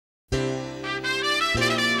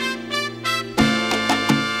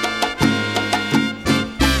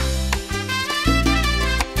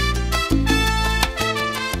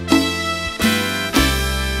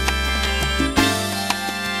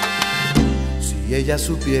Si ella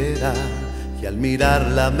supiera que al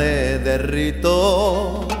mirarla me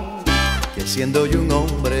derrito, que siendo yo un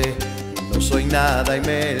hombre no soy nada y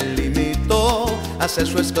me limito a ser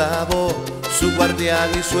su esclavo, su guardián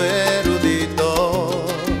y su erudito.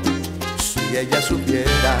 Si ella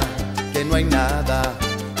supiera que no hay nada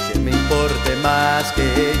que me importe más que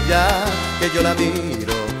ella, que yo la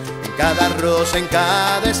miro en cada rosa, en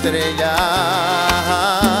cada estrella.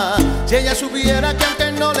 Si ella supiera que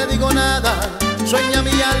aunque no le digo nada, sueña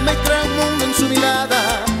mi alma y crea un mundo en su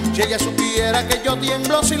mirada. Si ella supiera que yo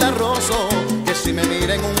tiemblo si la rozo, que si me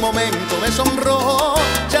mira en un momento me sonrojo.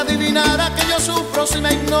 Si adivinara que yo sufro si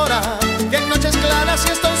me ignora, que en noches claras si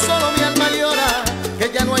estoy solo mi alma llora,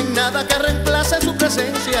 que ya no hay nada que reemplace su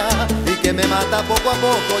presencia y que me mata poco a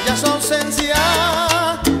poco ya su ausencia.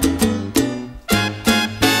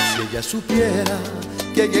 Si ella supiera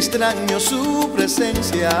que yo extraño su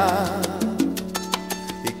presencia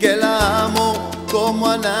y que la amo como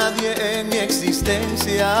a nadie en mi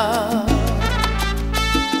existencia.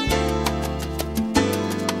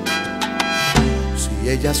 Si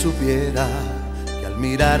ella supiera que al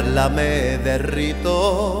mirarla me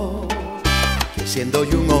derrito, que siendo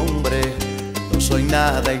yo un hombre no soy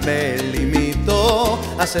nada y me limito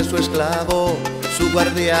a ser su esclavo, su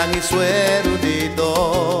guardián y su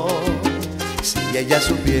erudito. Si ella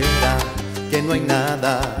supiera que no hay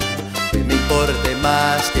nada que me importe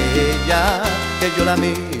más que ella, que yo la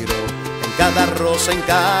miro en cada rosa, en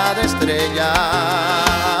cada estrella.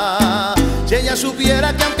 Si ella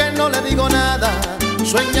supiera que aunque no le digo nada,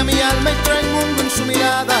 sueña mi alma y trae el mundo en su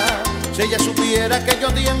mirada. Si ella supiera que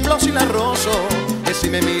yo tiemblo si la rozo, que si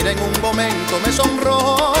me mira en un momento me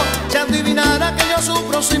sonrojo. Si adivinara que yo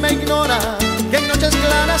sufro si me ignora, que en noches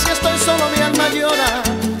claras si estoy solo mi alma llora,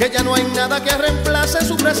 que ya no hay nada que reemplace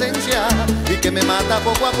su presencia y que me mata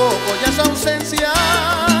poco a poco ya su ausencia.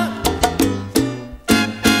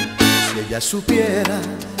 Si ella supiera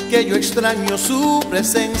que yo extraño su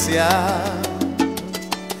presencia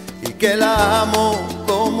y que la amo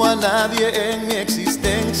como a nadie en mi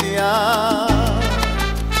existencia.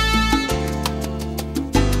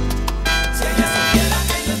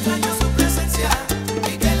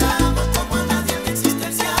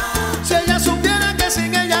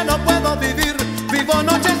 Vivo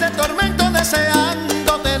noches de tormento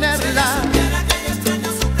deseando tenerla. Si ella supiera que yo extraño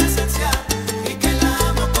su presencia y que la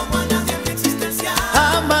amo como a nadie en mi existencia.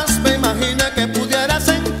 Jamás me imaginé que pudiera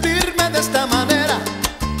sentirme de esta manera,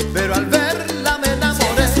 pero al verla me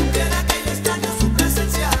enamoré. Si ella supiera que yo extraño su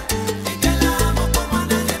presencia y que la amo como a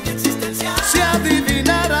nadie en mi existencia. Si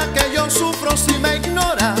adivinara que yo sufro si me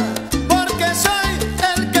ignora, porque soy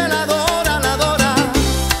el que la adora, la adora.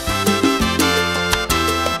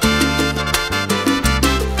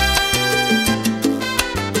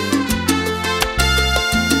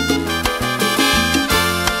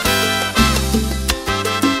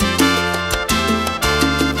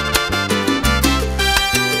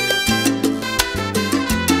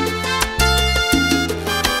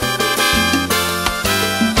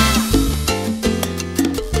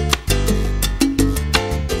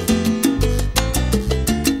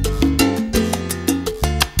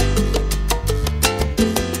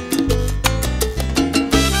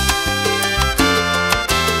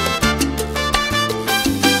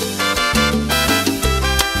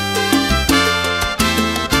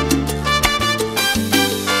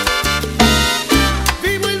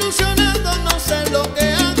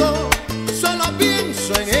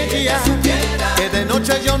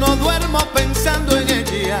 Yo no duermo pensando en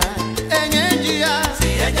ella, en ella. Si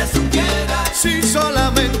ella supiera, si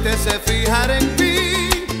solamente se fijara en mí,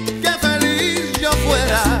 qué feliz yo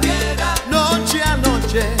fuera. Si ella supiera, noche a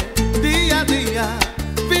noche, día a día,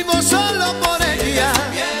 vivo solo por